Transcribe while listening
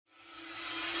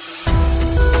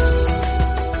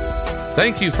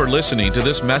Thank you for listening to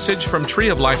this message from Tree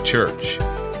of Life Church.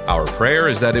 Our prayer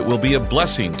is that it will be a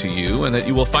blessing to you and that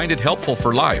you will find it helpful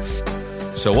for life.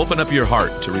 So open up your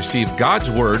heart to receive God's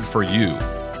word for you.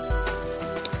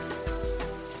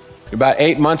 About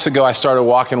 8 months ago, I started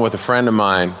walking with a friend of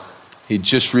mine. He'd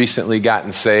just recently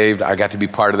gotten saved. I got to be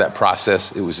part of that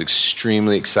process. It was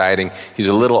extremely exciting. He's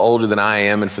a little older than I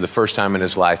am, and for the first time in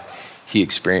his life, he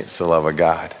experienced the love of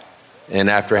God. And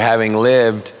after having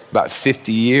lived about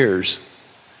 50 years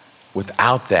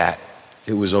without that,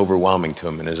 it was overwhelming to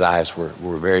him, and his eyes were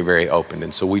very, very opened.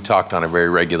 And so we talked on a very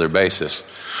regular basis.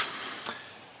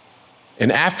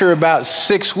 And after about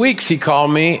 6 weeks, he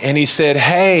called me and he said,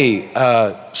 hey,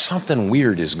 something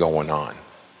weird is going on.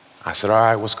 I said, all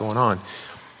right, what's going on?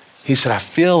 He said, I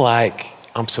feel like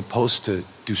I'm supposed to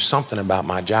do something about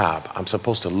my job. I'm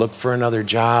supposed to look for another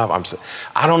job.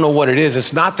 I don't know what it is.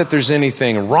 It's not that there's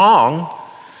anything wrong.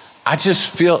 I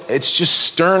just feel it's just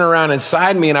stirring around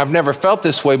inside me, and I've never felt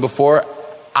this way before.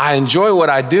 I enjoy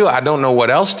what I do. I don't know what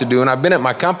else to do, and I've been at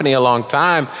my company a long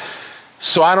time,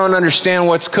 so I don't understand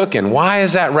what's cooking. Why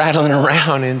is that rattling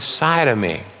around inside of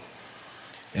me?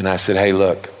 And I said, hey,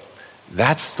 look,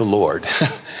 that's the Lord.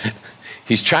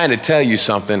 He's trying to tell you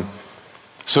something,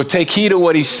 so take heed of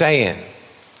what he's saying.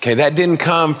 Okay, that didn't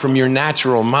come from your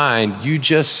natural mind. You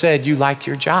just said you like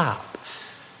your job.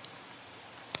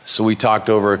 So we talked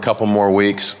over a couple more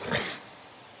weeks,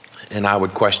 and I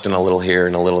would question a little here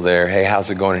and a little there. Hey, how's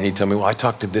it going? And he'd tell me, well, I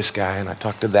talked to this guy and I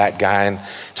talked to that guy and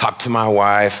talked to my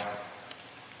wife.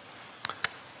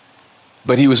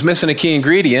 But he was missing a key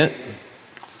ingredient.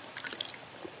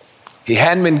 He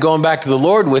hadn't been going back to the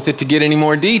Lord with it to get any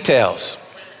more details.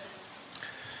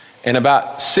 And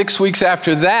about 6 weeks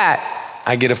after that,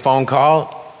 I get a phone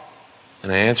call,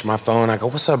 and I answer my phone. I go,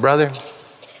 what's up, brother?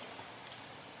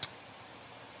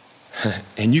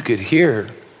 And you could hear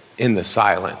in the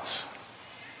silence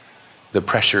the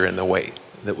pressure and the weight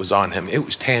that was on him. It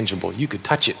was tangible. You could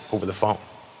touch it over the phone.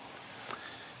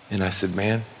 And I said,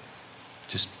 man,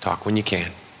 just talk when you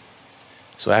can.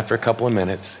 So after a couple of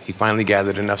minutes, he finally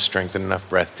gathered enough strength and enough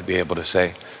breath to be able to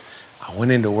say, I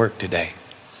went into work today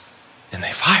and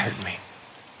they fired me.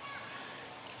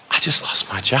 I just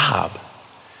lost my job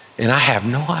and I have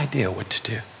no idea what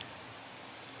to do.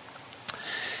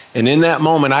 And in that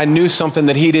moment, I knew something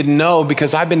that he didn't know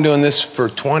because I've been doing this for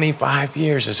 25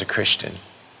 years as a Christian.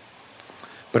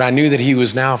 But I knew that he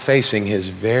was now facing his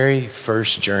very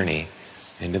first journey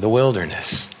into the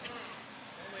wilderness.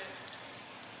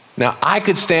 Now, I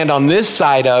could stand on this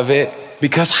side of it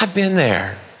because I've been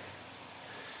there,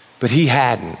 but he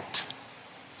hadn't.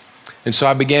 And so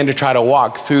I began to try to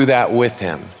walk through that with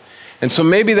him. And so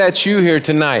maybe that's you here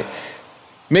tonight.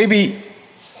 Maybe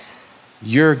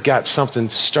you're got something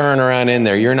stirring around in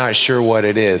there. You're not sure what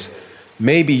it is.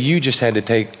 Maybe you just had to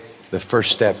take the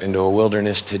first step into a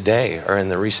wilderness today or in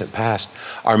the recent past.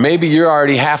 Or maybe you're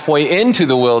already halfway into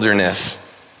the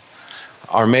wilderness.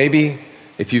 Or maybe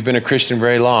if you've been a Christian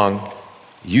very long,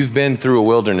 you've been through a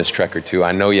wilderness trek or two.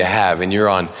 I know you have, and you're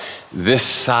on this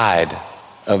side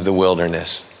of the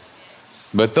wilderness.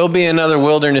 But there'll be another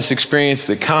wilderness experience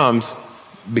that comes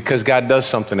because God does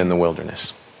something in the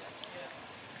wilderness.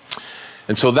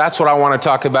 And so that's what I want to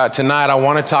talk about tonight. I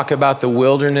want to talk about the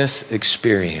wilderness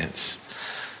experience.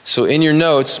 So in your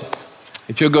notes,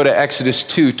 if you'll go to Exodus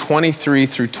 2, 23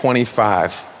 through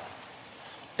 25,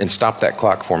 and stop that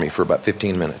clock for me for about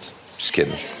 15 minutes. Just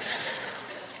kidding.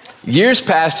 Years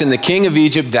passed and the king of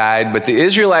Egypt died, but the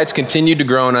Israelites continued to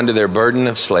groan under their burden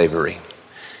of slavery.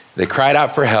 They cried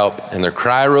out for help, and their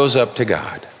cry rose up to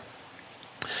God.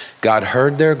 God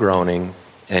heard their groaning,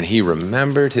 and he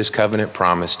remembered his covenant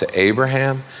promise to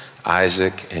Abraham,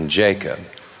 Isaac, and Jacob.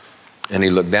 And he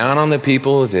looked down on the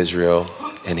people of Israel,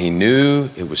 and he knew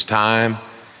it was time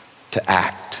to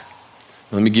act.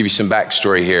 Let me give you some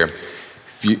backstory here.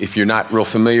 If you're not real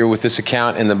familiar with this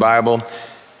account in the Bible,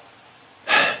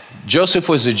 Joseph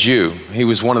was a Jew. He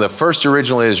was one of the first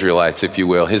original Israelites, if you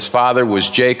will. His father was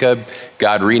Jacob.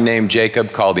 God renamed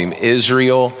Jacob, called him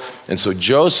Israel. And so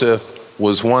Joseph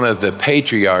was one of the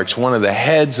patriarchs, one of the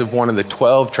heads of one of the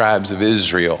 12 tribes of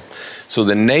Israel. So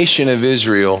the nation of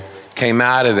Israel came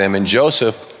out of them, and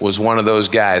Joseph was one of those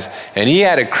guys. And he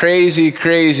had a crazy,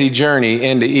 crazy journey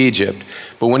into Egypt.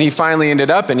 But when he finally ended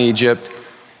up in Egypt,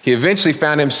 he eventually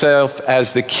found himself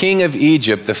as the king of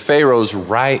Egypt, the Pharaoh's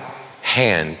right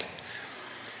hand.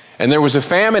 And there was a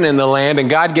famine in the land, and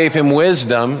God gave him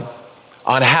wisdom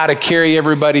on how to carry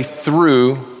everybody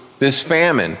through this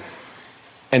famine.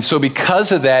 And so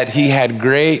because of that, he had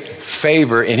great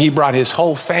favor, and he brought his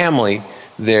whole family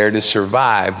there to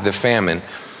survive the famine.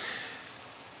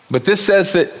 But this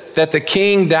says that the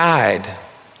king died.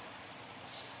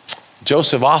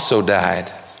 Joseph also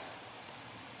died.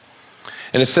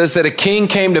 And it says that a king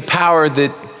came to power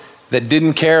that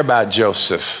didn't care about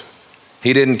Joseph.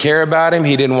 He didn't care about him.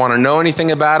 He didn't want to know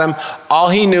anything about him. All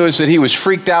he knew is that he was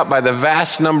freaked out by the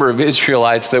vast number of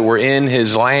Israelites that were in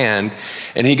his land.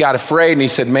 And he got afraid and he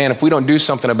said, man, if we don't do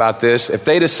something about this, if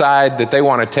they decide that they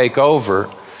want to take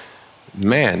over,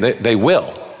 man, they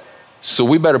will. So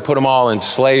we better put them all in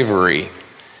slavery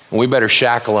and we better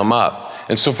shackle them up.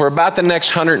 And so for about the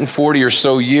next 140 or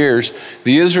so years,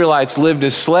 the Israelites lived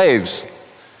as slaves.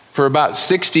 For about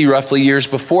 60 roughly years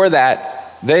before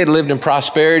that, they had lived in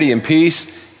prosperity and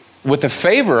peace with a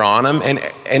favor on them, and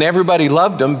everybody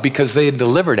loved them because they had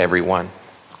delivered everyone.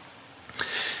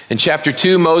 In chapter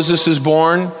 2, Moses is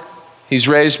born. He's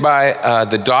raised by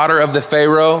the daughter of the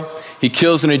Pharaoh. He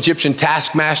kills an Egyptian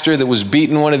taskmaster that was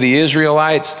beating one of the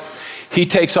Israelites. He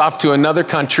takes off to another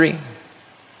country,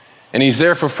 and he's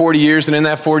there for 40 years, and in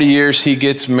that 40 years, he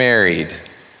gets married.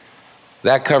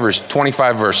 That covers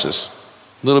 25 verses.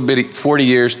 Little bitty, 40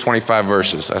 years, 25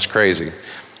 verses. That's crazy.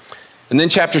 And then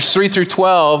chapters 3 through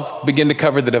 12 begin to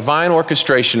cover the divine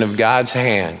orchestration of God's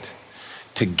hand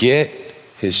to get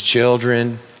his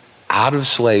children out of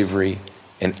slavery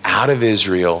and out of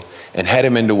Israel and head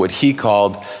them into what he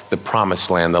called the promised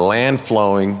land, the land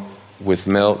flowing with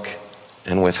milk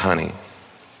and with honey.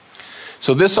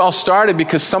 So this all started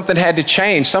because something had to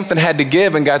change, something had to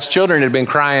give, and God's children had been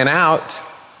crying out.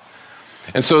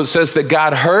 And so it says that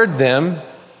God heard them,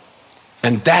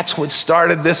 and that's what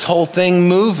started this whole thing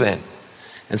moving.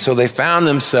 And so they found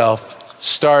themselves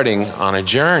starting on a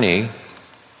journey.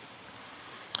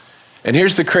 And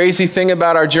here's the crazy thing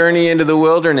about our journey into the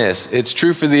wilderness. It's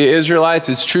true for the Israelites,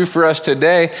 it's true for us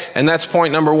today, and that's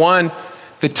point number one.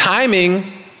 The timing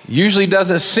usually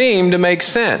doesn't seem to make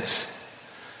sense.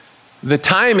 The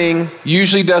timing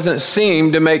usually doesn't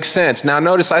seem to make sense. Now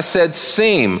notice I said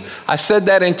seem. I said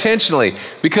that intentionally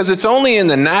because it's only in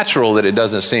the natural that it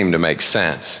doesn't seem to make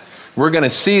sense. We're going to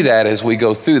see that as we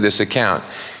go through this account.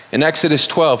 In Exodus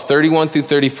 12, 31 through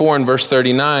 34 and verse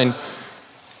 39,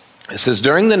 it says,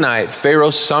 during the night,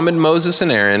 Pharaoh summoned Moses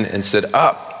and Aaron and said,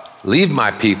 up, leave my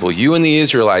people, you and the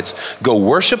Israelites. Go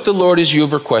worship the Lord as you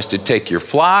have requested. Take your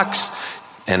flocks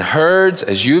and herds,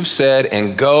 as you've said,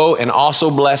 and go and also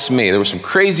bless me. There was some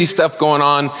crazy stuff going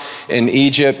on in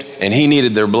Egypt, and he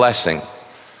needed their blessing.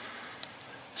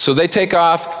 So they take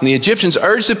off, and the Egyptians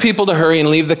urged the people to hurry and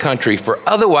leave the country, for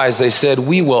otherwise, they said,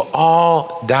 we will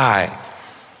all die.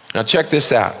 Now check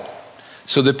this out.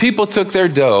 So the people took their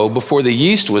dough before the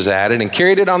yeast was added and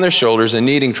carried it on their shoulders in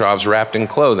kneading troughs wrapped in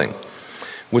clothing.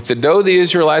 With the dough the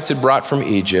Israelites had brought from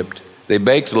Egypt, they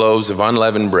baked loaves of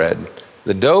unleavened bread.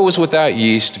 The dough was without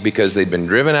yeast because they'd been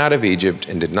driven out of Egypt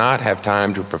and did not have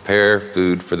time to prepare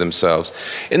food for themselves.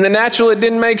 In the natural, it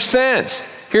didn't make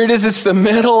sense. Here it is, it's the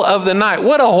middle of the night.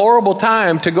 What a horrible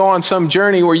time to go on some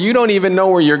journey where you don't even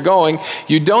know where you're going.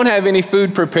 You don't have any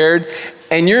food prepared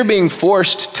and you're being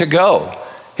forced to go.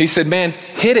 He said, man,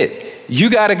 hit it. You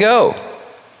got to go.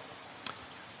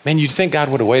 Man, you'd think God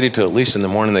would have waited till at least in the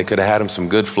morning they could have had him some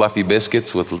good fluffy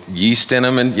biscuits with yeast in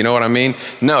them, and you know what I mean?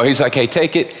 No, he's like, hey,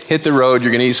 take it, hit the road. You're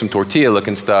going to eat some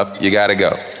tortilla-looking stuff. You got to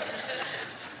go.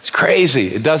 It's crazy.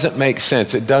 It doesn't make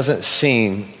sense. It doesn't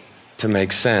seem to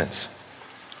make sense.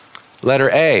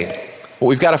 Letter A. What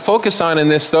we've got to focus on in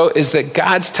this, though, is that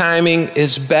God's timing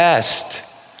is best.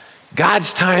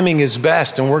 God's timing is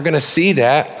best, and we're going to see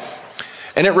that.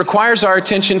 And it requires our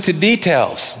attention to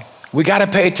details. We got to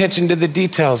pay attention to the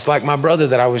details, like my brother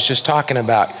that I was just talking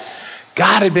about.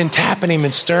 God had been tapping him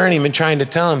and stirring him and trying to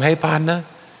tell him, hey, partner,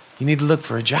 you need to look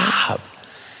for a job.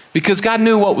 Because God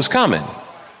knew what was coming.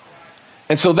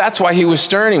 And so that's why he was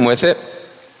stirring him with it.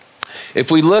 If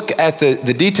we look at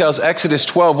the details, Exodus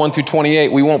 12, 1 through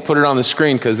 28, we won't put it on the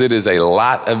screen because it is a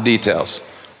lot of details.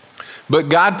 But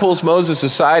God pulls Moses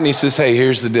aside and he says, hey,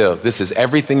 here's the deal. This is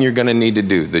everything you're going to need to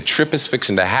do. The trip is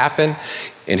fixing to happen.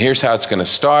 And here's how it's going to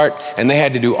start. And they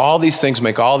had to do all these things,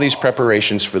 make all these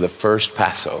preparations for the first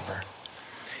Passover.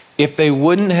 If they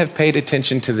wouldn't have paid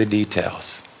attention to the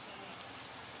details,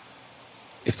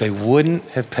 if they wouldn't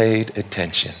have paid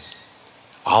attention,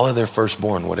 all of their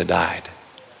firstborn would have died.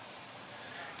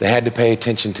 They had to pay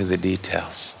attention to the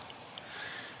details.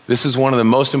 This is one of the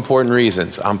most important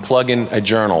reasons. I'm plugging a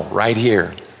journal right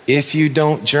here. If you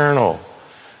don't journal,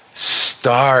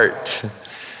 start.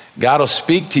 God will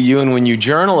speak to you, and when you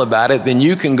journal about it, then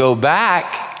you can go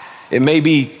back. It may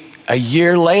be a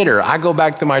year later. I go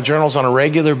back to my journals on a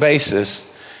regular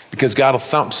basis because God will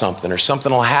thump something or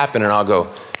something will happen, and I'll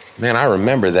go, man, I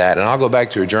remember that. And I'll go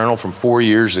back to a journal from 4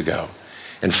 years ago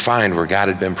and find where God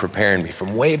had been preparing me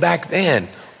from way back then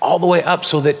all the way up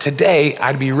so that today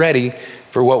I'd be ready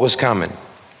for what was coming.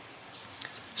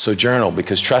 So journal,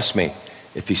 because trust me,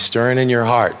 if he's stirring in your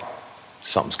heart,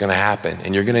 something's going to happen,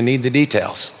 and you're going to need the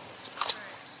details.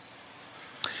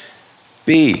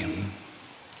 B,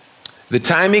 the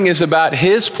timing is about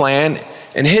his plan,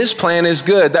 and his plan is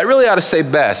good. That really ought to say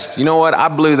best. You know what? I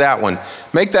blew that one.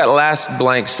 Make that last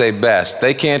blank say best.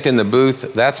 They can't in the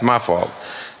booth. That's my fault.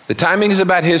 The timing is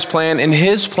about his plan, and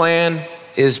his plan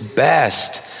is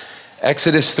best.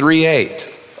 Exodus 3:8.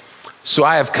 So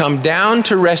I have come down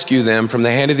to rescue them from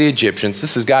the hand of the Egyptians.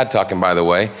 This is God talking, by the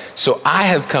way. So I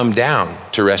have come down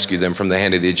to rescue them from the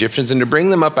hand of the Egyptians and to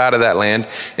bring them up out of that land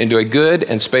into a good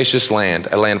and spacious land,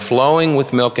 a land flowing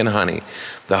with milk and honey,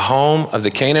 the home of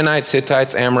the Canaanites,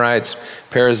 Hittites, Amorites,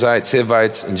 Perizzites,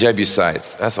 Hivites, and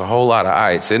Jebusites. That's a whole lot of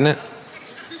ites, isn't it?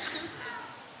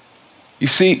 You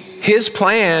see, his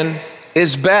plan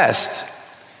is best.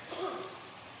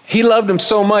 He loved them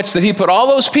so much that he put all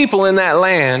those people in that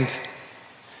land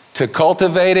to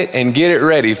cultivate it and get it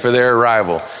ready for their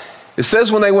arrival. It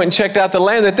says when they went and checked out the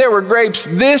land that there were grapes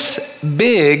this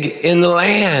big in the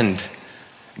land.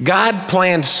 God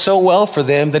planned so well for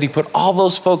them that he put all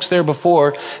those folks there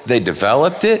before. They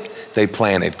developed it, they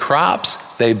planted crops,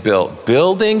 they built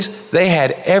buildings, they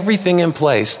had everything in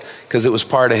place because it was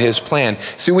part of his plan.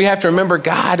 See, we have to remember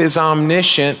God is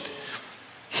omniscient.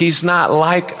 He's not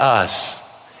like us.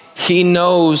 He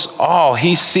knows all.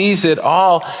 He sees it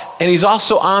all. And he's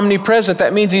also omnipresent.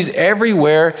 That means he's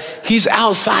everywhere. He's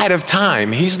outside of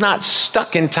time. He's not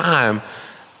stuck in time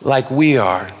like we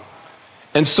are.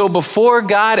 And so before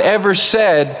God ever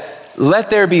said, let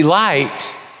there be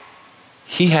light,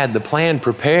 he had the plan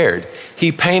prepared.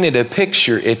 He painted a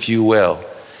picture, if you will.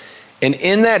 And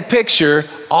in that picture,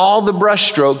 all the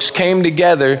brushstrokes came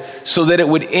together so that it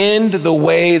would end the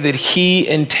way that he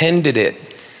intended it.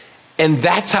 And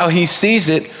that's how he sees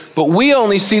it, but we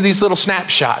only see these little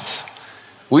snapshots.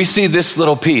 We see this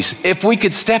little piece. If we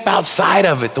could step outside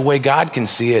of it the way God can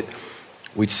see it,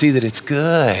 we'd see that it's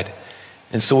good.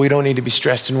 And so we don't need to be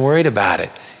stressed and worried about it.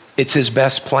 It's his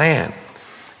best plan.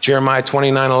 Jeremiah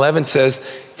 29:11 says,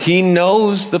 he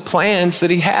knows the plans that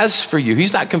he has for you.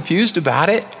 He's not confused about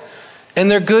it,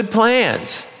 and they're good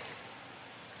plans.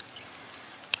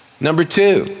 Number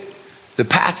 2, the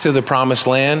path to the promised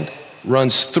land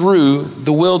runs through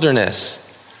the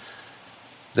wilderness.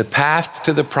 The path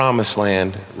to the promised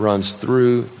land runs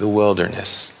through the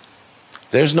wilderness.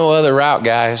 There's no other route,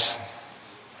 guys.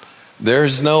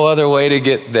 There's no other way to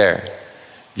get there.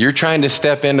 You're trying to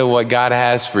step into what God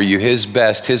has for you, his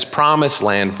best, his promised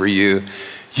land for you.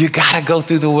 You got to go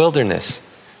through the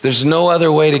wilderness. There's no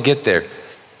other way to get there.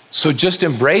 So just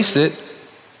embrace it.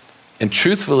 And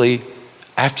truthfully,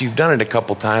 after you've done it a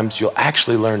couple times, you'll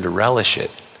actually learn to relish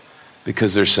it.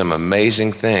 Because there's some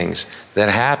amazing things that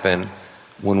happen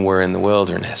when we're in the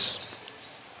wilderness.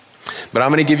 But I'm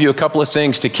going to give you a couple of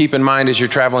things to keep in mind as you're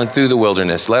traveling through the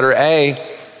wilderness. Letter A,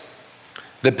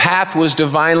 the path was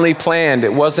divinely planned.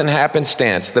 It wasn't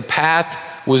happenstance. The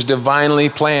path was divinely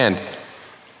planned.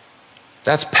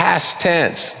 That's past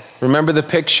tense. Remember the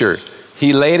picture.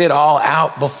 He laid it all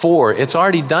out before. It's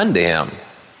already done to him.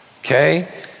 Okay?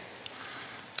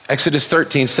 Exodus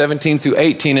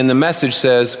 13:17-18 in the Message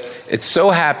says, it so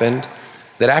happened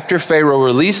that after Pharaoh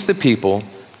released the people,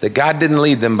 that God didn't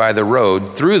lead them by the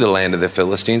road through the land of the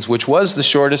Philistines, which was the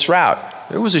shortest route.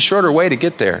 There was a shorter way to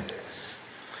get there.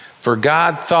 For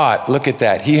God thought, look at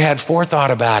that, he had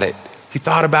forethought about it. He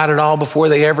thought about it all before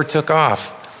they ever took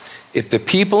off. If the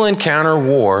people encounter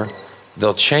war,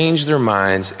 they'll change their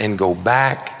minds and go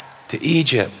back to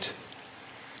Egypt.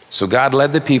 So God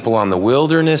led the people on the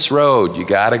wilderness road. You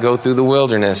got to go through the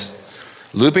wilderness,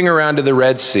 looping around to the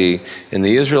Red Sea, and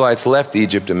the Israelites left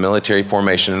Egypt in military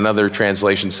formation. Another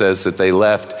translation says that they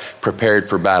left prepared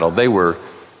for battle.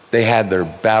 They had their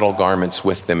battle garments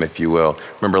with them, if you will.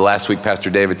 Remember last week, Pastor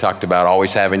David talked about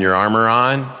always having your armor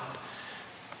on?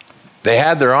 They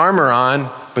had their armor on,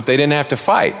 but they didn't have to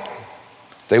fight.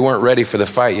 They weren't ready for the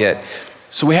fight yet.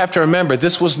 So we have to remember,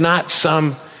 this was not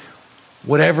some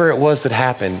whatever it was that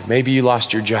happened. Maybe you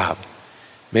lost your job.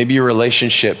 Maybe your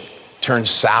relationship turned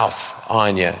south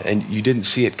on you and you didn't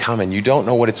see it coming. You don't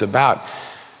know what it's about.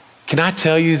 Can I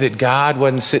tell you that God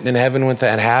wasn't sitting in heaven when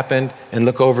that happened and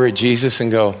look over at Jesus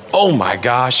and go, oh my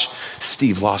gosh,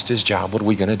 Steve lost his job. What are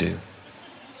we going to do?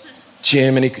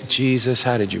 Jesus,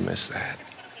 how did you miss that?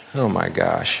 Oh my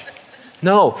gosh.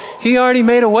 No, he already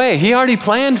made a way. He already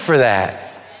planned for that.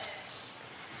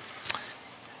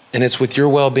 And it's with your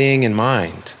well-being in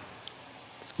mind.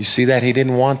 You see that? He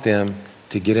didn't want them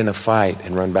to get in a fight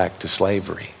and run back to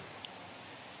slavery.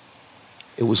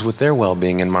 It was with their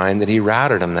well-being in mind that he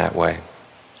routed them that way.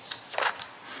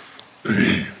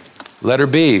 Letter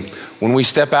B, when we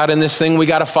step out in this thing, we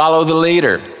got to follow the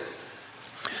leader.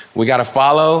 We got to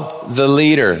follow the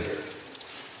leader.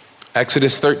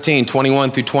 Exodus 13,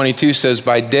 21 through 22 says,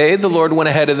 by day the Lord went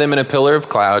ahead of them in a pillar of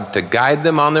cloud to guide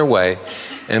them on their way,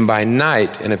 and by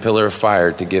night in a pillar of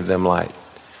fire to give them light,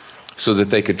 so that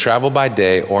they could travel by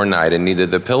day or night. And neither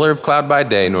the pillar of cloud by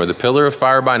day nor the pillar of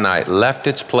fire by night left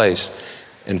its place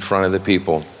in front of the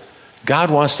people.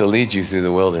 God wants to lead you through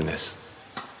the wilderness.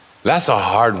 That's a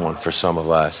hard one for some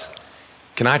of us.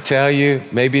 Can I tell you,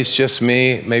 maybe it's just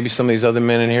me, maybe some of these other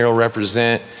men in here will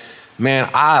represent, man,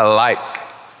 I like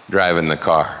driving the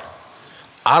car.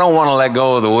 I don't want to let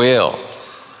go of the wheel.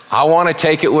 I want to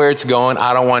take it where it's going.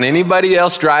 I don't want anybody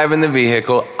else driving the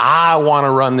vehicle. I want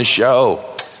to run the show.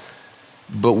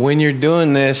 But when you're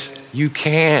doing this, you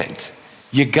can't.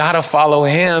 You got to follow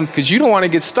him because you don't want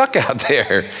to get stuck out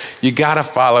there. You got to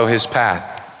follow his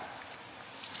path.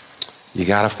 You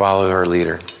got to follow our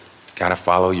leader. Got to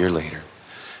follow your leader.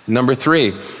 Number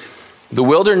 3, the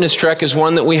wilderness trek is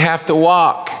one that we have to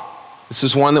walk. This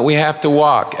is one that we have to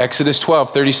walk. Exodus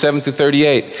 12, 37 through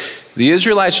 38. The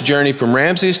Israelites journeyed from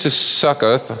Ramses to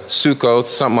Sukkoth,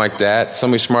 something like that.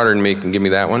 Somebody smarter than me can give me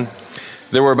that one.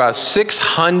 There were about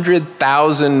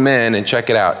 600,000 men, and check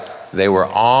it out, they were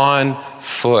on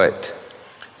foot,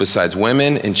 besides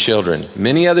women and children.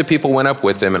 Many other people went up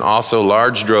with them, and also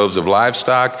large droves of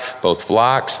livestock, both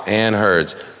flocks and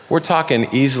herds. We're talking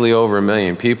easily over 1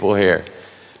 million people here.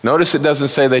 Notice it doesn't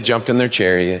say they jumped in their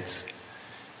chariots.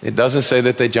 It doesn't say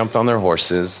that they jumped on their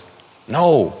horses.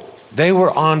 No, they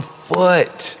were on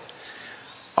foot.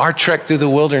 Our trek through the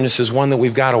wilderness is one that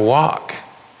we've got to walk.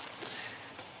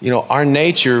 You know, our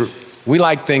nature, we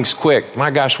like things quick.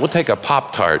 My gosh, we'll take a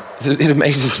Pop-Tart. It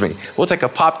amazes me. We'll take a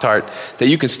Pop-Tart that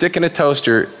you can stick in a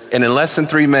toaster and in less than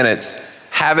 3 minutes,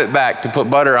 have it back to put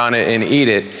butter on it and eat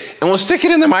it. And we'll stick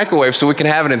it in the microwave so we can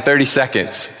have it in 30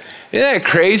 seconds. Isn't that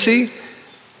crazy?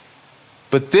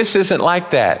 But this isn't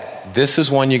like that. This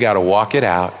is one you got to walk it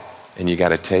out and you got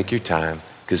to take your time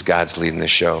because God's leading the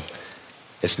show.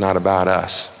 It's not about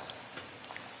us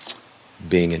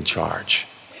being in charge.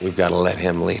 We've got to let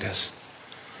him lead us.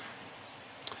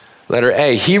 Letter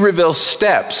A, he reveals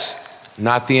steps,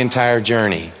 not the entire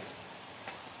journey.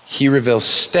 He reveals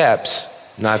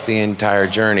steps, not the entire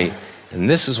journey. And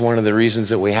this is one of the reasons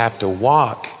that we have to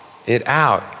walk it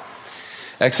out.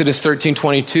 Exodus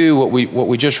 13:22, what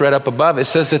we just read up above, it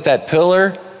says that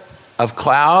pillar of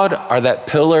cloud or that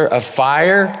pillar of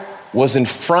fire was in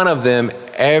front of them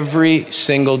every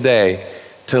single day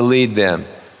to lead them.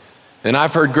 And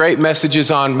I've heard great messages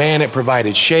on, man, it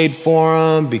provided shade for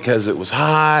them because it was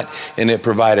hot, and it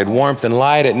provided warmth and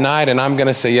light at night. And I'm going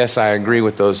to say, yes, I agree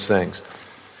with those things.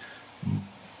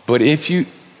 But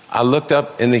I looked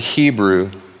up in the Hebrew,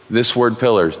 this word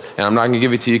pillars, and I'm not going to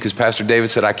give it to you because Pastor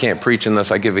David said I can't preach unless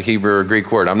I give a Hebrew or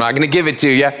Greek word. I'm not going to give it to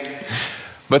you.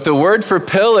 But the word for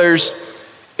pillars,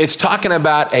 it's talking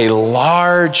about a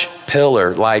large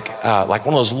pillar, like one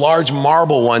of those large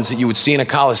marble ones that you would see in a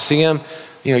Colosseum.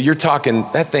 You know, you're talking,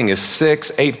 that thing is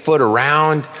 6-8 foot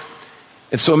around.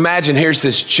 And so imagine here's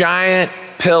this giant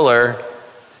pillar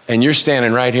and you're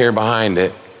standing right here behind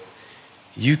it.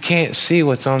 You can't see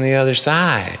what's on the other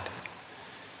side.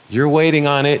 You're waiting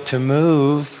on it to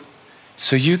move,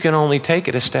 so you can only take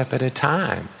it a step at a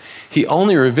time. He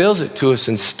only reveals it to us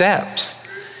in steps.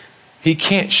 He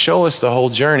can't show us the whole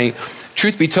journey.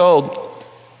 Truth be told,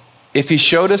 if he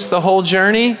showed us the whole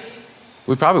journey,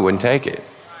 we probably wouldn't take it.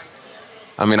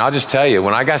 I mean, I'll just tell you,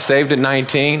 when I got saved at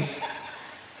 19,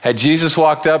 had Jesus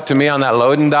walked up to me on that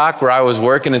loading dock where I was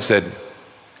working and said,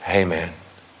 hey man,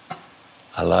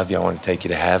 I love you, I want to take you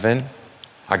to heaven.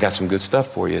 I got some good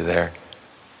stuff for you there.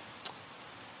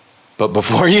 But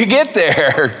before you get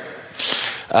there,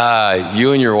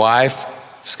 you and your wife,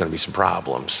 there's going to be some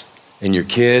problems. And your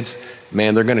kids,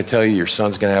 man, they're going to tell you your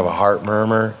son's going to have a heart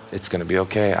murmur. It's going to be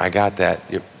okay. I got that.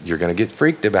 You're going to get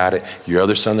freaked about it. Your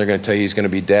other son, they're going to tell you he's going to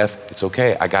be deaf. It's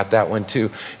okay. I got that one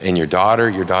too. And your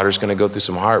daughter's going to go through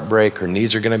some heartbreak. Her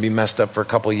knees are going to be messed up for a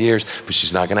couple of years, but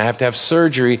she's not going to have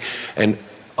surgery. And,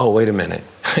 oh, wait a minute.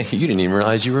 You didn't even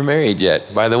realize you were married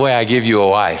yet. By the way, I give you a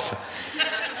wife.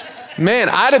 Man,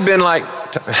 I'd have been like,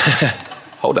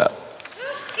 hold up.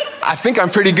 I think I'm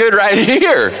pretty good right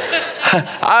here.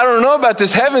 I don't know about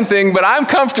this heaven thing, but I'm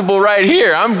comfortable right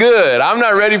here. I'm good. I'm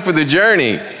not ready for the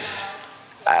journey.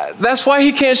 That's why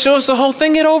he can't show us the whole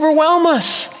thing. It'd overwhelm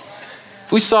us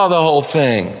if we saw the whole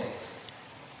thing.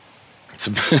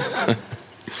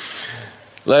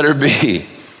 Letter B,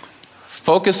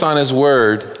 focus on his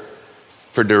word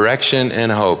for direction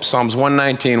and hope. Psalms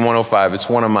 119, 105. It's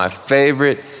one of my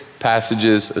favorite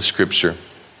passages of scripture.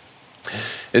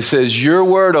 It says, your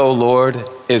word, O Lord,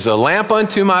 is a lamp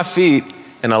unto my feet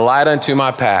and a light unto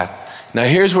my path. Now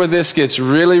here's where this gets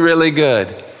really, really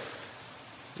good.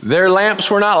 Their lamps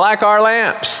were not like our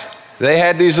lamps. They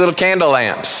had these little candle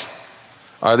lamps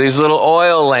or these little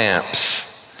oil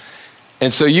lamps.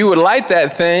 And so you would light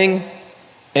that thing,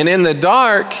 and in the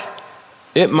dark,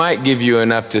 it might give you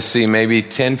enough to see maybe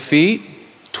 10 feet,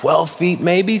 12 feet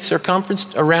maybe,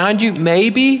 circumference around you,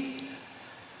 maybe.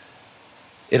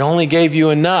 It only gave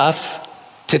you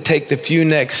enough to take the few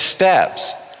next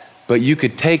steps, but you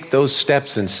could take those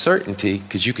steps in certainty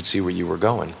because you could see where you were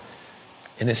going.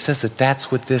 And it says that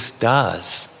that's what this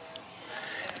does.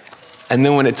 And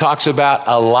then when it talks about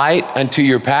a light unto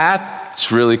your path,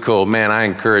 it's really cool. Man, I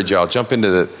encourage y'all,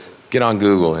 get on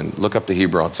Google and look up the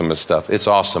Hebrew on some of this stuff. It's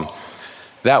awesome.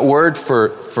 That word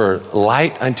for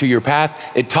light unto your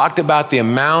path, it talked about the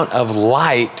amount of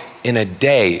light in a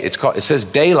day. It says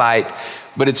daylight,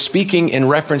 but it's speaking in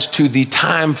reference to the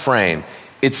time frame.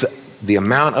 It's the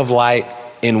amount of light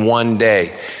in one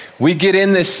day. We get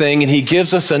in this thing and he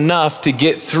gives us enough to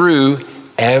get through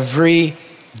every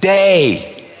day.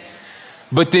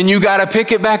 But then you got to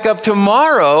pick it back up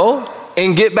tomorrow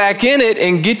and get back in it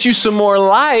and get you some more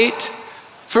light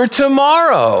for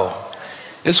tomorrow.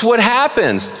 It's what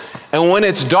happens. And when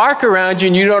it's dark around you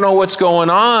and you don't know what's going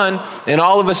on, and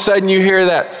all of a sudden you hear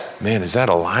that, man, is that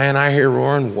a lion I hear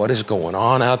roaring? What is going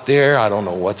on out there? I don't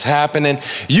know what's happening.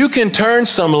 You can turn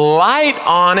some light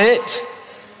on it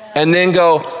and then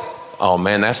go, oh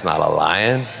man, that's not a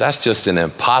lion. That's just an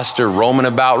imposter roaming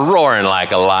about roaring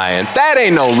like a lion. That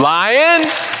ain't no lion.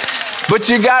 But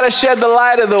you got to shed the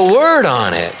light of the word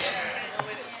on it.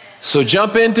 So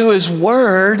jump into his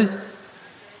word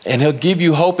and he'll give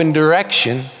you hope and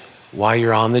direction while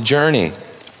you're on the journey.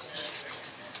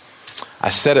 I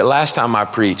said it last time I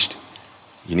preached.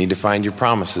 You need to find your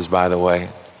promises, by the way.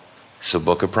 It's a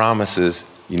book of promises.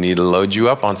 You need to load you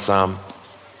up on some.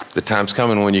 The time's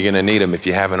coming when you're going to need them if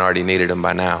you haven't already needed them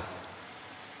by now.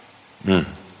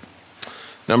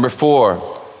 Number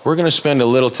 4. We're going to spend a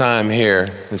little time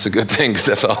here. It's a good thing because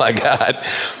that's all I got.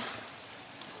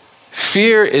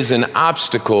 Fear is an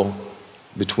obstacle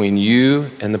between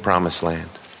you and the promised land.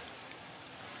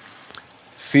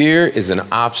 Fear is an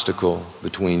obstacle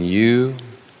between you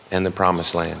and the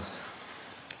promised land.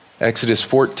 Exodus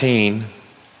 14,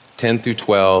 10 through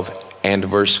 12, and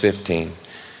verse 15.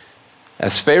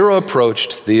 As Pharaoh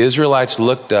approached, the Israelites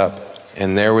looked up,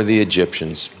 and there were the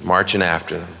Egyptians marching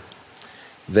after them.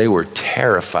 They were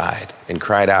terrified and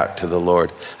cried out to the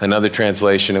Lord. Another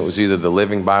translation, it was either the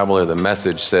Living Bible or the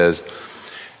Message, says,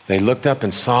 they looked up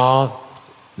and saw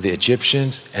the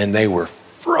Egyptians and they were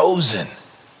frozen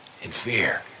in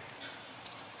fear.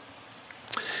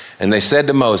 And they said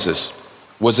to Moses,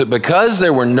 was it because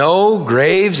there were no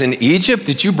graves in Egypt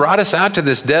that you brought us out to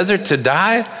this desert to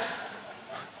die?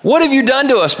 What have you done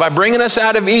to us by bringing us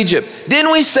out of Egypt?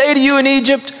 Didn't we say to you in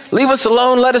Egypt, leave us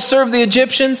alone, let us serve the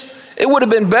Egyptians? It would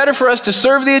have been better for us to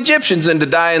serve the Egyptians than to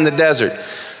die in the desert.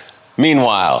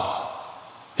 Meanwhile,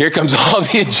 here comes all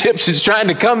the Egyptians trying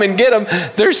to come and get them.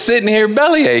 They're sitting here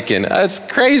belly aching. That's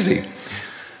crazy.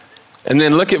 And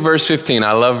then look at verse 15.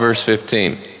 I love verse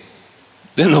 15.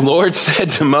 Then the Lord said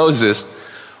to Moses,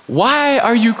 why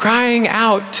are you crying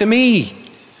out to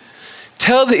me?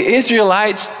 Tell the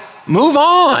Israelites, move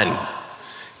on.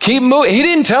 Keep moving. He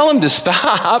didn't tell them to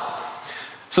stop.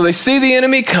 So they see the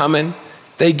enemy coming.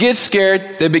 They get scared,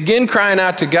 they begin crying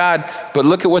out to God, but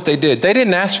look at what they did. They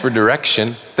didn't ask for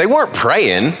direction. They weren't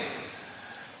praying.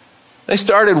 They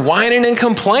started whining and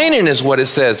complaining is what it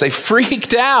says. They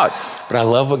freaked out. But I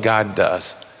love what God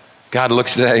does. God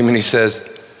looks at him and he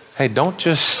says, hey, don't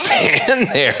just stand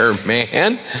there,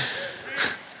 man.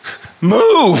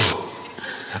 Move.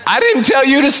 I didn't tell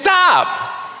you to stop.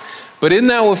 But isn't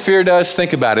that what fear does?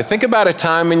 Think about it. Think about a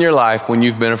time in your life when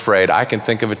you've been afraid. I can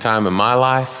think of a time in my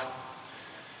life.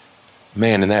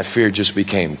 Man, and that fear just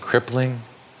became crippling.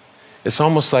 It's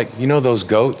almost like, you know those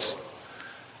goats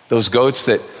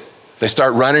that they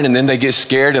start running and then they get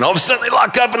scared and all of a sudden they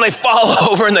lock up and they fall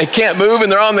over and they can't move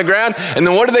and they're on the ground. And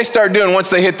then what do they start doing once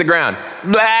they hit the ground?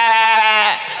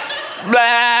 Blah,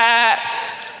 blah.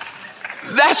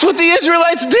 That's what the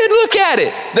Israelites did. Look at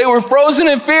it. They were frozen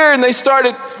in fear and they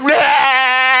started, blah,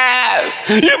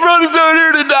 you brought us out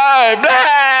here to die.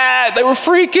 Blah. They were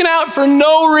freaking out for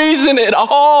no reason at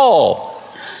all.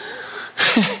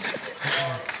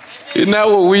 Isn't that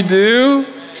what we do?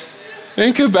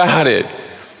 Think about it.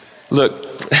 Look,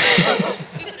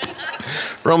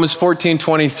 Romans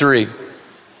 14:23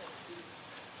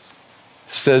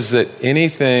 says that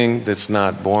anything that's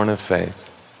not born of faith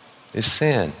is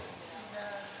sin.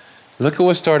 Look at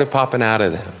what started popping out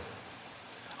of them.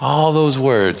 All those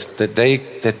words that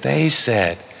they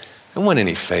said, there wasn't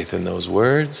any faith in those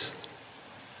words.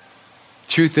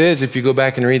 Truth is, if you go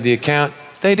back and read the account,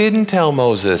 they didn't tell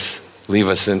Moses, leave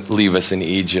us in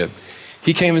Egypt.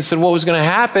 He came and said what was going to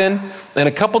happen. And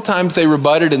a couple times they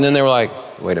rebutted, and then they were like,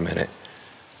 wait a minute.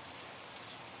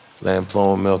 Lamb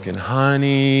flowing milk and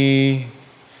honey,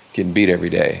 getting beat every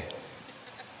day.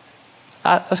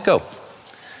 Let's go.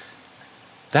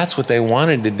 That's what they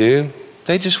wanted to do.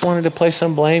 They just wanted to play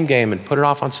some blame game and put it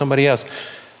off on somebody else.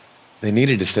 They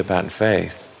needed to step out in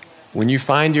faith. When you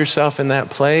find yourself in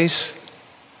that place,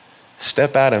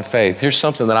 step out in faith. Here's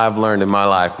something that I've learned in my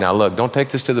life. Now look, don't take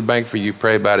this to the bank for you.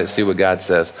 Pray about it, see what God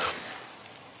says.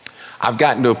 I've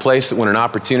gotten to a place that when an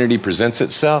opportunity presents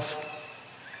itself,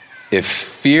 if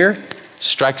fear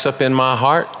strikes up in my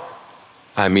heart,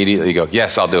 I immediately go,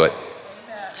 yes, I'll do it.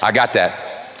 I got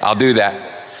that. I'll do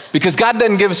that. Because God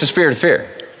doesn't give us a spirit of fear.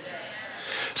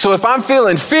 So if I'm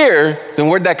feeling fear, then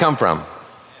where'd that come from?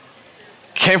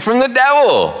 It came from the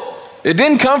devil. It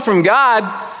didn't come from God.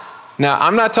 Now,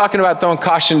 I'm not talking about throwing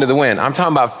caution to the wind. I'm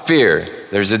talking about fear.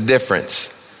 There's a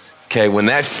difference. Okay, when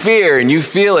that fear and you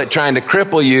feel it trying to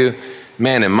cripple you,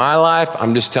 man, in my life,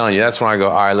 I'm just telling you, that's when I go,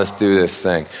 all right, let's do this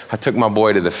thing. I took my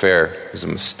boy to the fair. It was a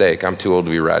mistake. I'm too old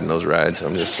to be riding those rides.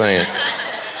 I'm just saying.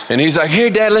 And he's like, here,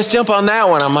 Dad, let's jump on that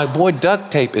one. I'm like, boy, duct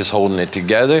tape is holding it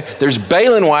together. There's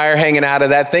baling wire hanging out of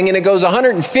that thing, and it goes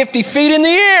 150 feet in the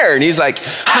air. And he's like,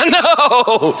 I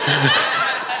know.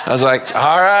 I was like,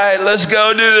 all right, let's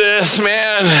go do this,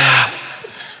 man.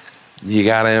 You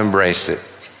got to embrace it.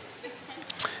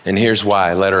 And here's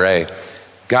why, letter A.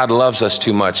 God loves us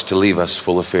too much to leave us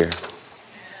full of fear.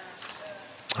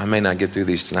 I may not get through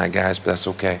these tonight, guys, but that's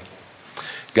okay.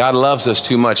 God loves us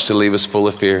too much to leave us full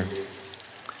of fear.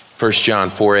 1 John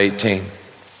 4:18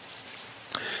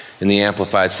 in the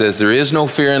Amplified says, there is no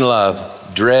fear in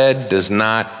love. Dread does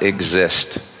not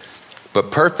exist. But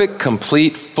perfect,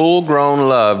 complete, full-grown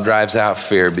love drives out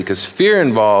fear, because fear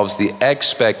involves the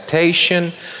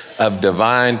expectation of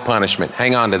divine punishment.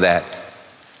 Hang on to that.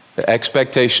 The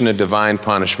expectation of divine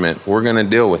punishment. We're going to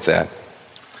deal with that.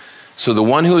 So the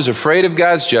one who is afraid of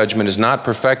God's judgment is not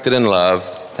perfected in love,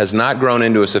 has not grown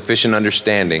into a sufficient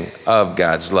understanding of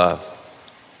God's love.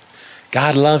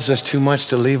 God loves us too much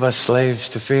to leave us slaves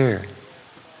to fear.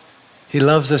 He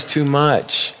loves us too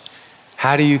much.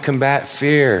 How do you combat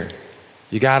fear?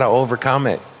 You got to overcome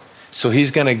it. So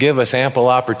he's going to give us ample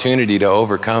opportunity to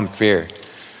overcome fear.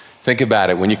 Think about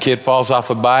it. When your kid falls off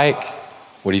a bike,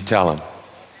 what do you tell them?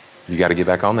 You got to get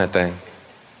back on that thing.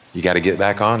 You got to get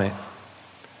back on it.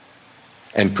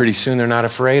 And pretty soon they're not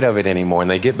afraid of it anymore,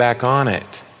 and they get back on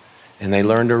it and they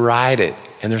learn to ride it,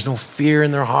 and there's no fear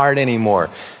in their heart anymore.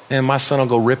 Man, my son will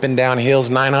go ripping down hills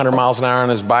 900 miles an hour on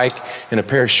his bike in a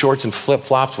pair of shorts and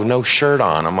flip-flops with no shirt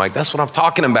on. I'm like, that's what I'm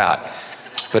talking about.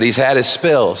 But he's had his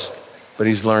spills, but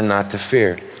he's learned not to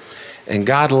fear. And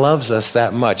God loves us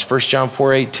that much. 1 John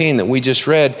 4:18 that we just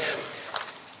read,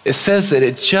 it says that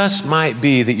it just might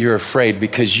be that you're afraid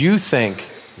because you think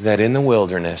that in the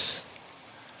wilderness,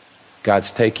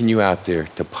 God's taking you out there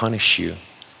to punish you,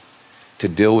 to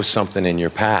deal with something in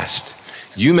your past.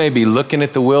 You may be looking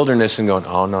at the wilderness and going,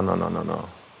 oh, no.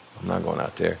 I'm not going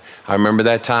out there. I remember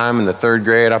that time in the 3rd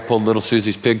grade, I pulled little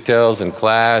Susie's pigtails in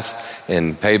class,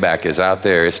 and payback is out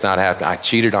there. It's not happening. I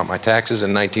cheated on my taxes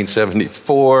in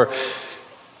 1974.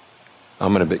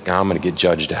 I'm going to get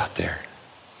judged out there.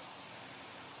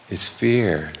 It's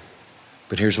fear.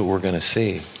 But here's what we're going to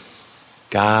see.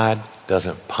 God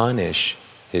doesn't punish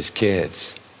his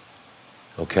kids.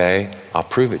 Okay? I'll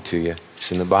prove it to you.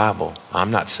 It's in the Bible.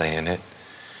 I'm not saying it.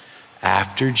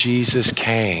 After Jesus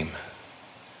came,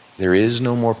 there is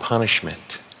no more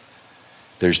punishment.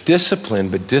 There's discipline,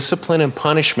 but discipline and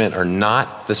punishment are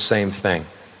not the same thing.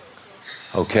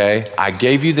 Okay? I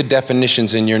gave you the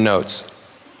definitions in your notes.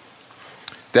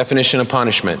 Definition of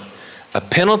punishment: a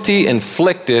penalty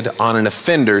inflicted on an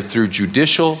offender through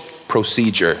judicial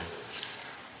procedure.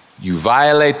 You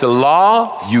violate the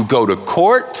law, you go to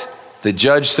court, the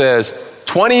judge says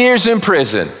 20 years in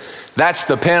prison. That's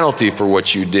the penalty for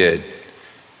what you did.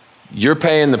 You're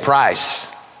paying the price.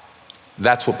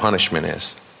 That's what punishment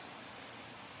is.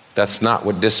 That's not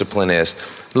what discipline is.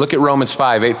 Look at Romans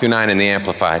 5:8-9 in the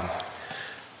Amplified.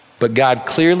 But God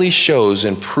clearly shows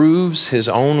and proves his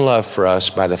own love for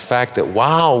us by the fact that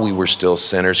while we were still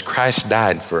sinners, Christ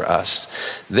died for us.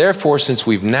 Therefore, since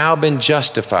we've now been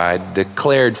justified,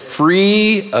 declared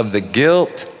free of the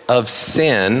guilt of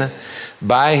sin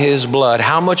by his blood,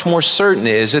 how much more certain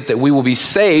is it that we will be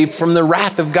saved from the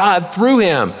wrath of God through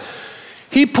him?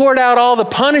 He poured out all the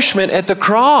punishment at the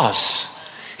cross.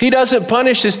 He doesn't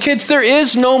punish his kids. There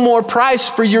is no more price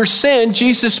for your sin.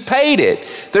 Jesus paid it.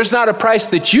 There's not a price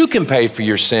that you can pay for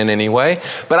your sin anyway.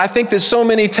 But I think that so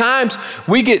many times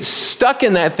we get stuck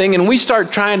in that thing and we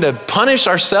start trying to punish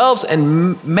ourselves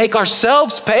and make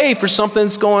ourselves pay for something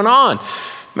that's going on.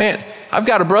 Man, I've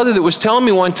got a brother that was telling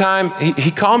me one time, he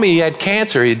called me, he had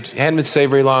cancer. He hadn't been saved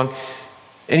very long.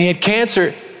 And he had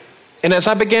cancer. And as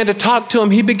I began to talk to him,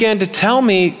 he began to tell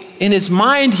me in his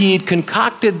mind, he had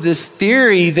concocted this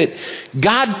theory that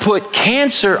God put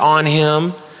cancer on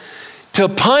him to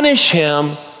punish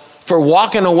him for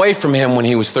walking away from him when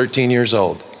he was 13 years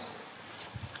old.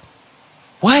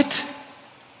 What?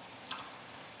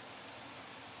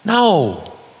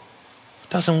 No, it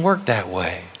doesn't work that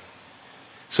way.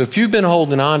 So if you've been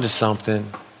holding on to something,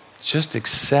 just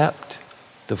accept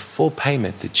the full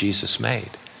payment that Jesus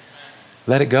made.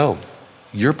 Let it go.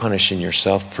 You're punishing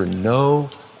yourself for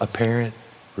no apparent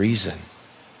reason.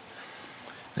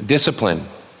 Discipline.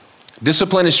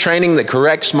 Discipline is training that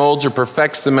corrects, molds, or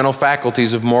perfects the mental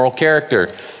faculties of moral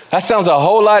character. That sounds a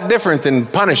whole lot different than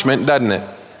punishment, doesn't it?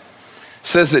 It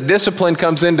says that discipline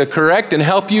comes in to correct and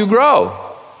help you grow.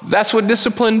 That's what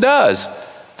discipline does.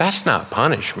 That's not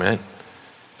punishment.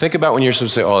 Think about when you're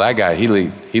supposed to say, oh, that guy, he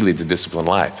leads a disciplined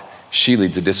life. She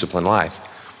leads a disciplined life.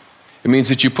 It means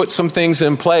that you put some things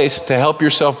in place to help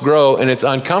yourself grow, and it's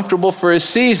uncomfortable for a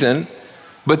season,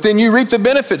 but then you reap the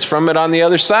benefits from it on the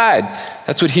other side.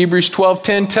 That's what Hebrews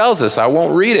 12:10 tells us. I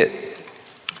won't read it.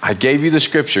 I gave you the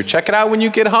scripture. Check it out when you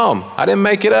get home. I didn't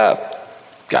make it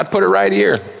up. God put it right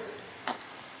here.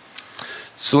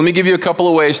 So let me give you a couple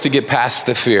of ways to get past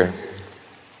the fear.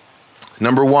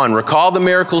 Number one, recall the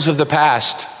miracles of the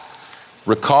past.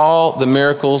 Recall the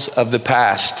miracles of the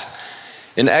past.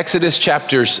 In Exodus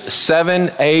chapters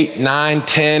 7, 8, 9,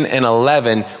 10, and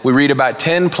 11, we read about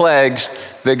 10 plagues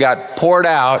that got poured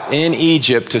out in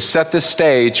Egypt to set the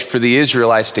stage for the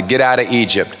Israelites to get out of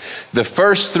Egypt. The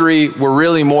first 3 were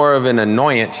really more of an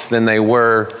annoyance than they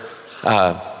were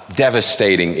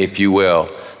devastating, if you will.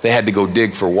 They had to go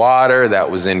dig for water.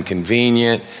 That was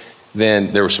inconvenient.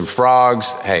 Then there were some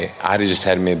frogs. Hey, I'd have just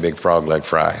had me a big frog leg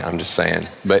fry. I'm just saying.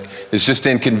 But it's just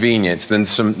inconvenience. Then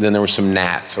there were some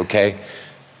gnats, okay?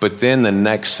 But then the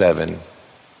next 7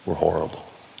 were horrible.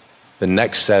 The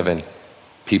next 7,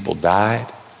 people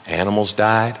died, animals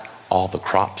died, all the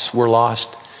crops were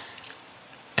lost.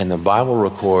 And the Bible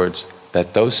records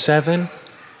that those 7,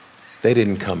 they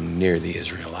didn't come near the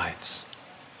Israelites.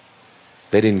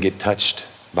 They didn't get touched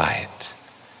by it.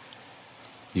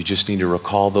 You just need to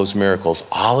recall those miracles.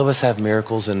 All of us have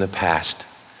miracles in the past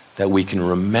that we can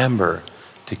remember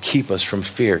to keep us from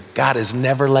fear. God has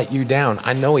never let you down.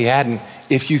 I know he hadn't.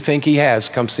 If you think he has,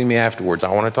 come see me afterwards. I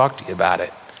want to talk to you about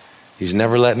it. He's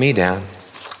never let me down.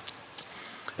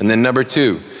 And then number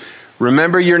 2,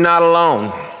 remember you're not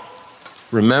alone.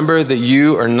 Remember that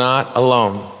you are not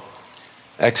alone.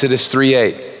 Exodus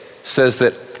 3:8 says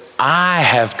that I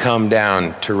have come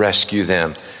down to rescue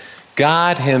them.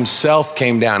 God himself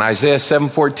came down. Isaiah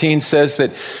 7:14 says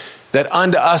that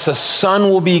unto us a son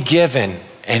will be given,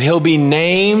 and he'll be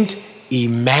named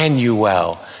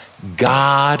Emmanuel,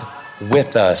 God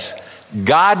with us.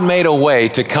 God made a way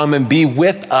to come and be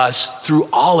with us through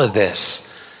all of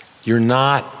this. You're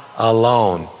not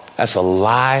alone. That's a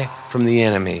lie from the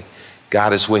enemy.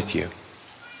 God is with you.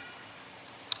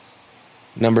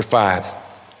 Number 5,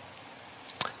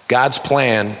 God's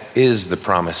plan is the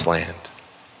promised land.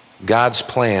 God's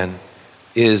plan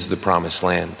is the promised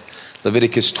land.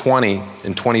 Leviticus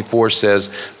 20:24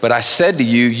 says, but I said to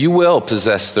you, you will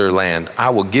possess their land. I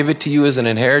will give it to you as an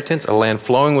inheritance, a land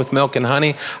flowing with milk and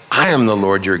honey. I am the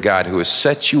Lord your God who has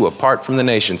set you apart from the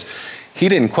nations. He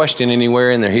didn't question anywhere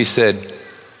in there. He said,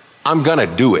 I'm gonna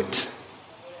do it.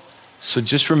 So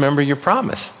just remember your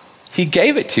promise. He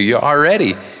gave it to you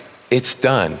already. It's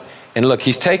done. And look,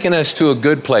 he's taken us to a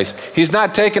good place. He's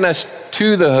not taking us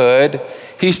to the hood.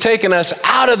 He's taking us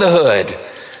out of the hood.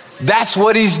 That's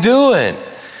what he's doing.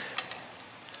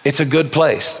 It's a good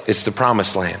place. It's the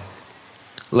promised land.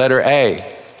 Letter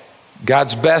A,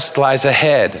 God's best lies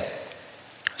ahead.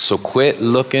 So quit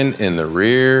looking in the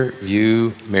rear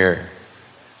view mirror.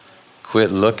 Quit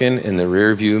looking in the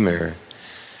rear view mirror.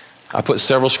 I put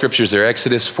several scriptures there.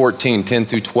 Exodus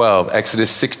 14:10-12, Exodus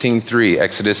 16:3,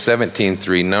 Exodus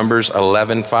 17:3, Numbers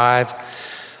 11:5.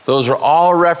 Those are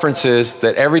all references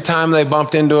that every time they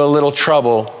bumped into a little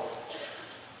trouble,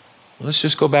 let's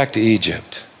just go back to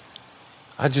Egypt.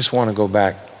 I just want to go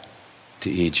back to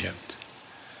Egypt.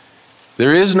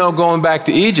 There is no going back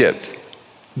to Egypt.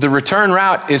 The return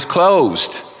route is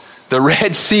closed. The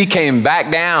Red Sea came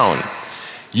back down.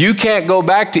 You can't go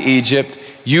back to Egypt.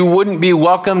 you wouldn't be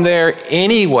welcome there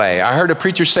anyway. I heard a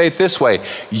preacher say it this way: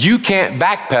 you can't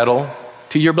backpedal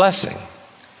to your blessing.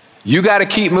 You got to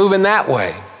keep moving that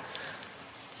way.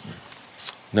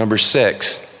 Number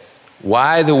 6,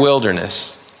 why the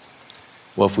wilderness?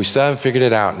 Well, if we still haven't figured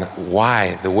it out,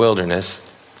 why the wilderness?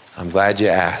 I'm glad you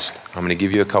asked. I'm going to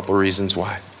give you a couple reasons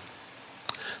why.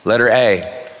 Letter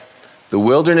A, the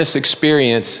wilderness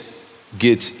experience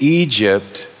gets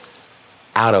Egypt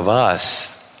out of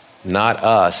us, not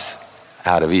us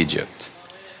out of Egypt.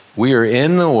 We are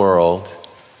in the world,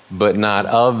 but not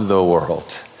of the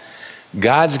world.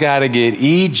 God's got to get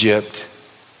Egypt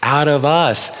out of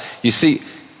us. You see,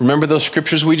 remember those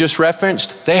scriptures we just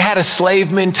referenced? They had a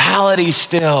slave mentality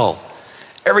still.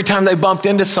 Every time they bumped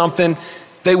into something,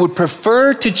 they would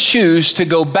prefer to choose to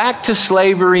go back to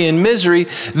slavery and misery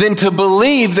than to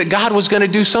believe that God was going to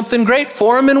do something great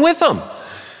for them and with them.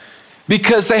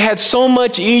 Because they had so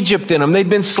much Egypt in them. They'd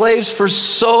been slaves for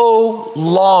so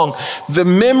long. The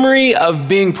memory of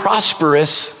being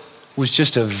prosperous was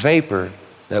just a vapor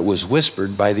that was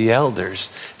whispered by the elders.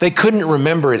 They couldn't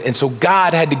remember it. And so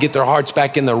God had to get their hearts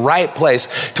back in the right place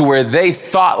to where they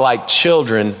thought like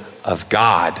children of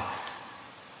God.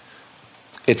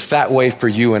 It's that way for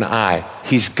you and I.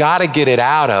 He's got to get it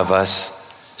out of us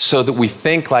so that we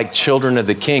think like children of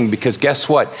the King, because guess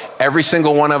what? Every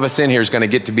single one of us in here is going to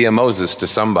get to be a Moses to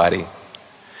somebody.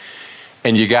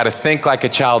 And you got to think like a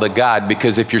child of God,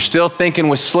 because if you're still thinking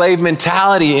with slave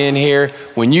mentality in here,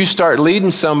 when you start leading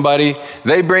somebody,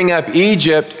 they bring up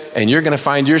Egypt and you're going to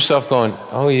find yourself going,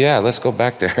 oh yeah, let's go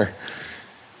back there.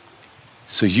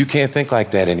 So you can't think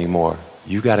like that anymore.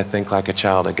 You got to think like a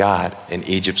child of God, and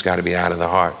Egypt's got to be out of the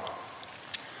heart.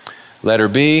 Letter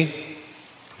B,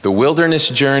 the wilderness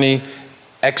journey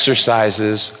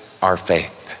exercises our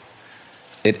faith.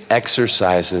 It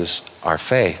exercises our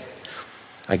faith.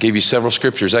 I gave you several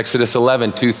scriptures, Exodus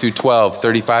 11, 2 through 12,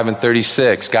 35 and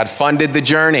 36. God funded the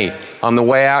journey. On the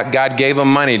way out, God gave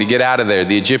them money to get out of there.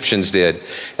 The Egyptians did.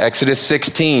 Exodus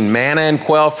 16, manna and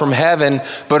quail from heaven,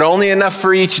 but only enough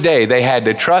for each day. They had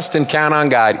to trust and count on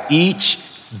God each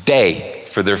day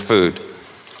for their food.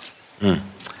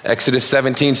 Exodus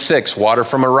 17, 6, water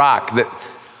from a rock.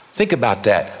 Think about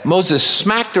that. Moses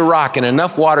smacked a rock and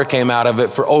enough water came out of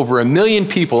it for over 1 million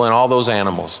people and all those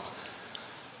animals.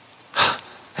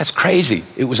 That's crazy.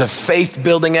 It was a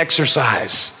faith-building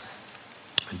exercise.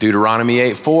 Deuteronomy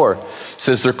 8:4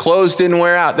 says their clothes didn't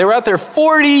wear out. They were out there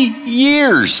 40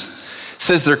 years.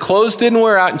 Says their clothes didn't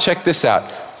wear out, and check this out.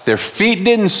 Their feet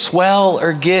didn't swell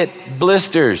or get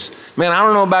blisters. Man, I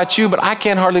don't know about you, but I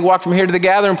can't hardly walk from here to the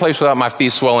gathering place without my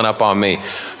feet swelling up on me.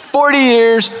 40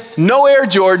 years, no Air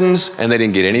Jordans, and they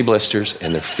didn't get any blisters,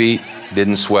 and their feet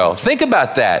didn't swell. Think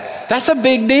about that. That's a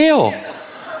big deal.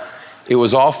 It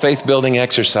was all faith-building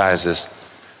exercises.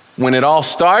 When it all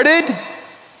started,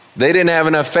 they didn't have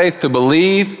enough faith to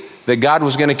believe that God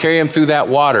was going to carry them through that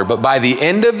water. But by the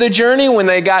end of the journey, when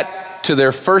they got to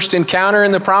their first encounter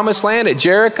in the promised land at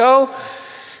Jericho,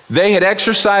 they had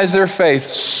exercised their faith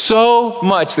so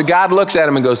much that God looks at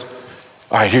them and goes,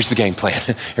 all right, here's the game plan.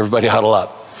 Everybody huddle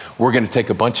up. We're going to take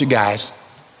a bunch of guys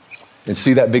and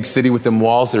see that big city with them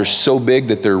walls that are so big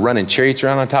that they're running chariots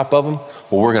around on top of them.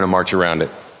 Well, we're going to march around it.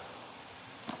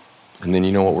 And then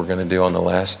you know what we're going to do on the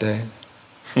last day?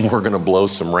 We're going to blow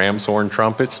some ram's horn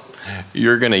trumpets.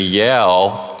 You're going to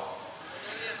yell.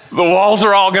 The walls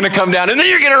are all going to come down, and then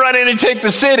you're going to run in and take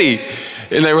the city.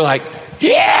 And they were like,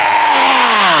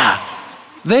 yeah!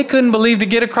 They couldn't believe to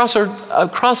get across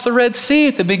the Red Sea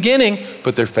at the beginning,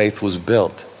 but their faith was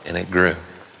built and it grew.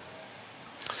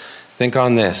 Think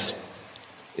on this.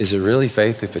 Is it really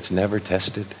faith if it's never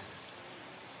tested?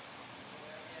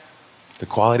 The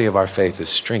quality of our faith is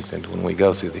strengthened when we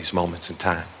go through these moments in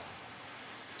time.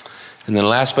 And then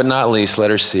last but not least,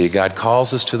 letter C, God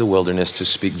calls us to the wilderness to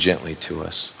speak gently to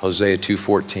us. Hosea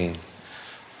 2:14.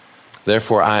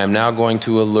 Therefore, I am now going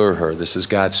to allure her. This is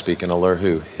God speaking. Allure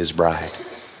who? His bride.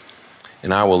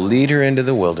 And I will lead her into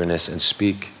the wilderness and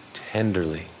speak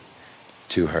tenderly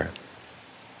to her.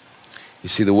 You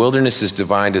see, the wilderness is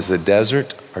defined as a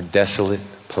desert or desolate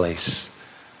place.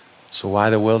 So why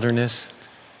the wilderness?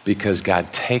 Because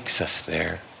God takes us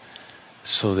there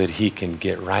so that he can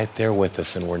get right there with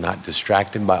us and we're not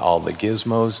distracted by all the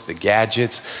gizmos, the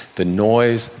gadgets, the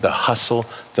noise, the hustle,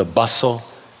 the bustle,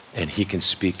 and he can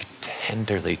speak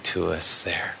tenderly to us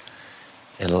there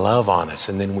and love on us.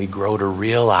 And then we grow to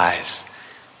realize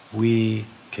we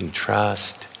can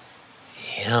trust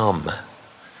him.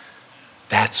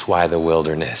 That's why the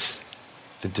wilderness.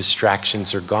 The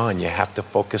distractions are gone. You have to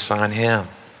focus on him.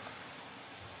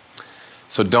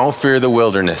 So don't fear the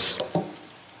wilderness.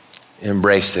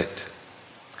 Embrace it.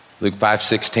 Luke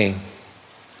 5:16.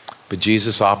 But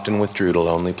Jesus often withdrew to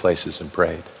lonely places and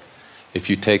prayed. If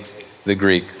you take the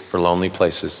Greek for lonely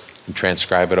places and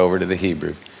transcribe it over to the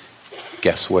Hebrew,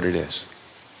 guess what it is?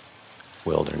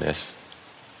 Wilderness.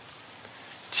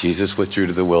 Jesus withdrew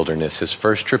to the wilderness. His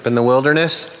first trip in the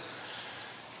wilderness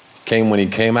came when he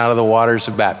came out of the waters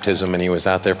of baptism, and he was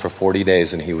out there for 40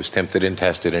 days and he was tempted and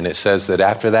tested. And it says that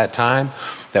after that time,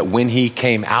 that when he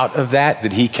came out of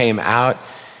that he came out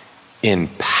in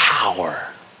power.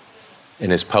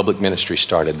 And his public ministry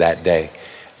started that day.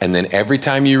 And then every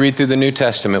time you read through the New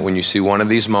Testament, when you see one of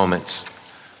these moments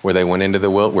where he went into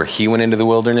the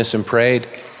wilderness and prayed,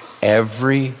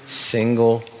 every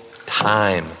single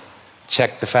time,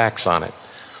 check the facts on it,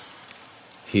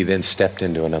 he then stepped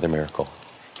into another miracle.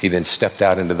 He then stepped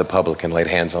out into the public and laid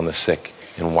hands on the sick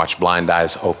and watched blind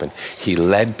eyes open. He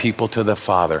led people to the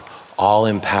Father, all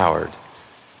empowered.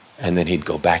 And then he'd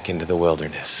go back into the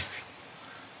wilderness.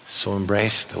 So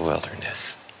embrace the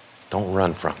wilderness. Don't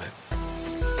run from it.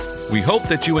 We hope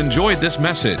that you enjoyed this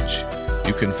message.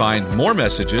 You can find more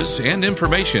messages and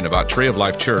information about Tree of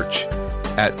Life Church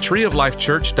at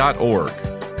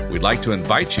treeoflifechurch.org. We'd like to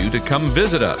invite you to come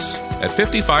visit us at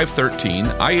 5513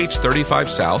 IH-35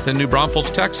 South in New Braunfels,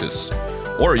 Texas.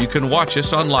 Or you can watch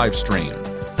us on live stream.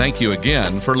 Thank you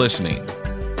again for listening.